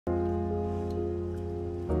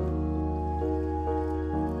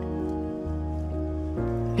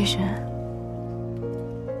叶璇，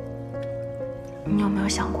你有没有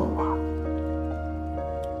想过我？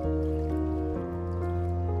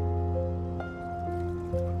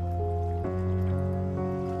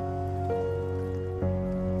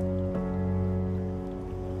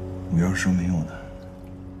我要是说没有呢？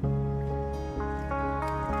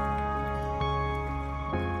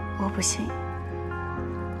我不信，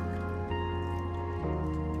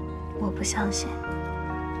我不相信。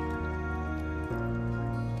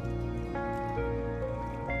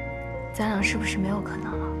咱俩是不是没有可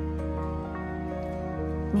能了？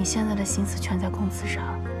你现在的心思全在公司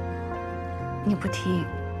上，你不提，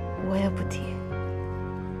我也不提。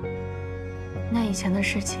那以前的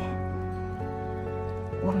事情，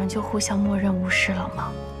我们就互相默认无视了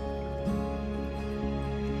吗？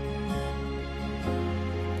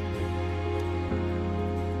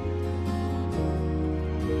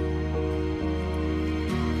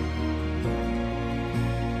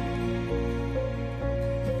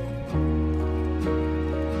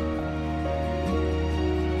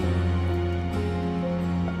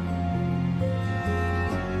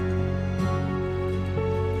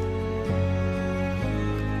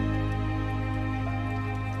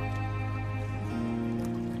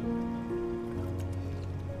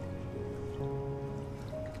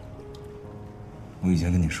我以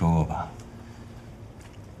前跟你说过吧，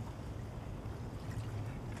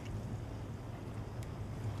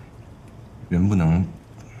人不能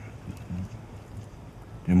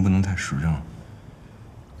太实诚，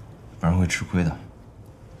不然会吃亏的。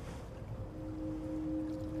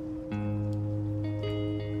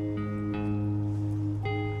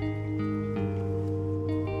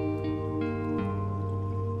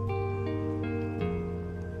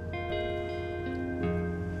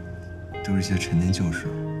都是一些陈年旧事，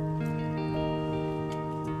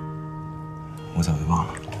我早就忘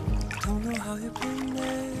了。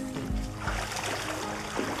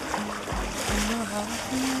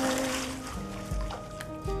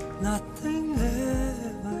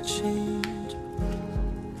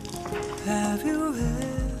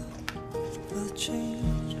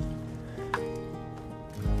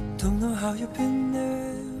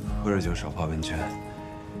喝着酒少泡温泉，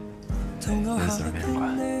累死了没人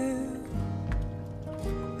管。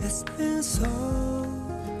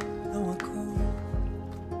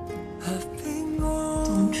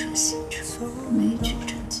东扯西扯，没举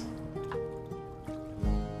正经。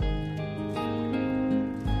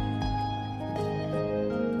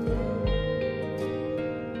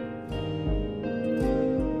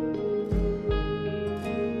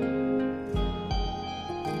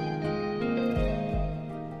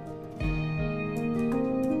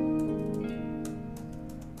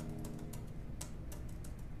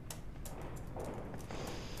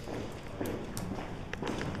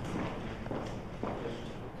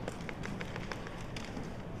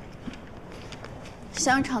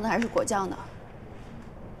香肠的还是果酱的？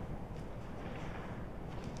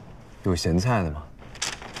有咸菜的吗？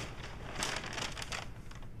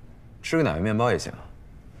吃个奶油面包也行。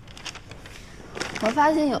我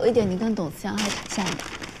发现有一点，你跟董思阳还挺像的，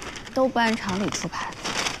都不按常理出牌。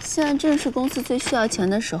现在正是公司最需要钱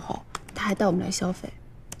的时候，他还带我们来消费，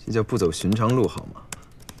这叫不走寻常路，好吗？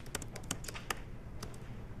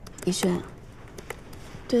李轩，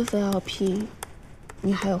对付 LP，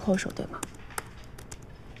 你还有后手对吗？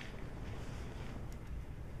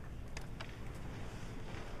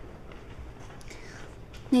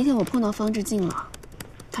那天我碰到方志静了，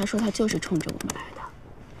他说他就是冲着我们来的。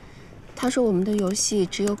他说我们的游戏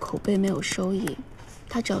只有口碑没有收益，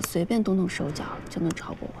他只要随便动动手脚就能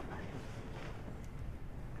超过我们。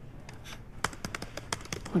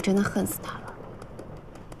我真的恨死他了，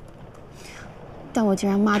但我竟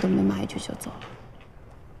然骂都没骂一句就走了。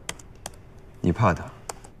你怕他？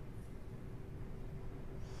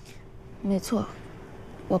没错，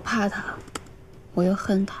我怕他，我又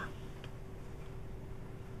恨他。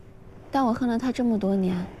但我恨了他这么多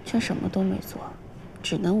年，却什么都没做，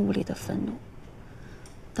只能无力的愤怒。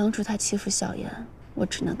当初他欺负小妍，我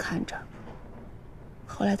只能看着；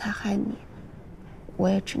后来他害你，我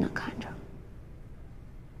也只能看着。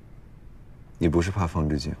你不是怕方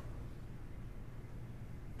志静，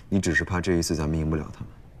你只是怕这一次咱们赢不了他们。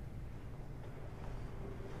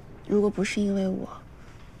如果不是因为我，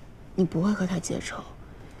你不会和他结仇。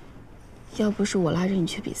要不是我拉着你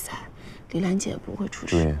去比赛，李兰姐也不会出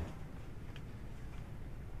事。朱茵，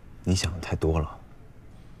你想的太多了。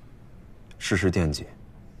事事惦记，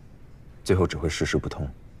最后只会事事不通。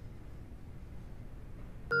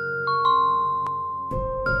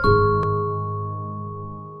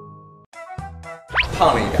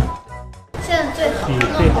胖了一点。现在比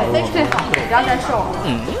最好的最好，不要再瘦了。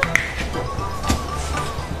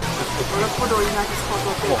我的步骤应该是操作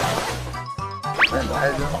对的。那你还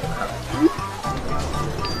是真好看。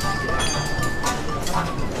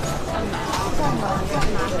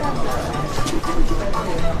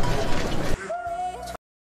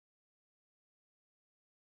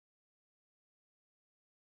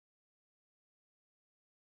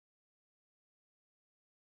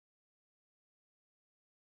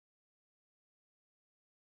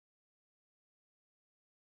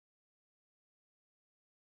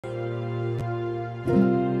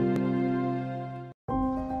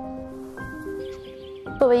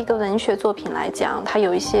作为一个文学作品来讲，它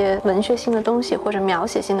有一些文学性的东西或者描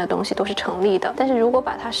写性的东西都是成立的。但是如果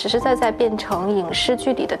把它实实在在变成影视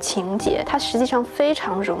剧里的情节，它实际上非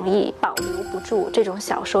常容易保留不住这种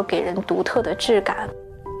小说给人独特的质感。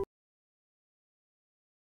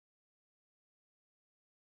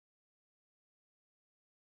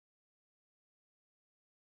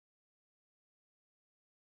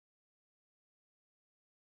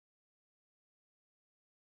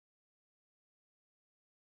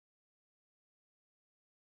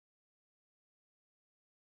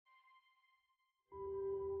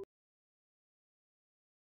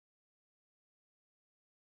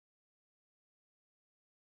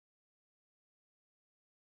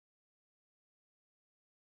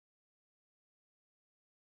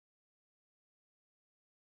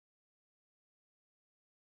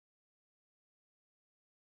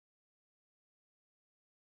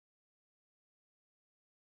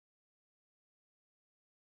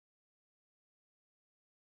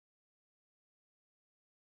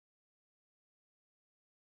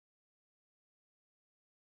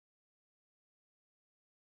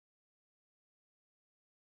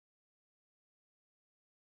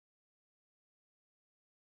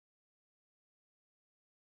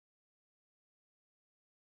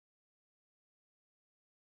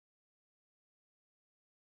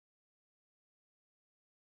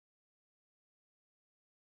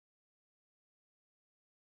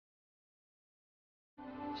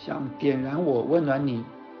想点燃我，温暖你，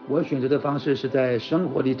我选择的方式是在生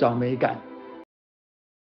活里找美感。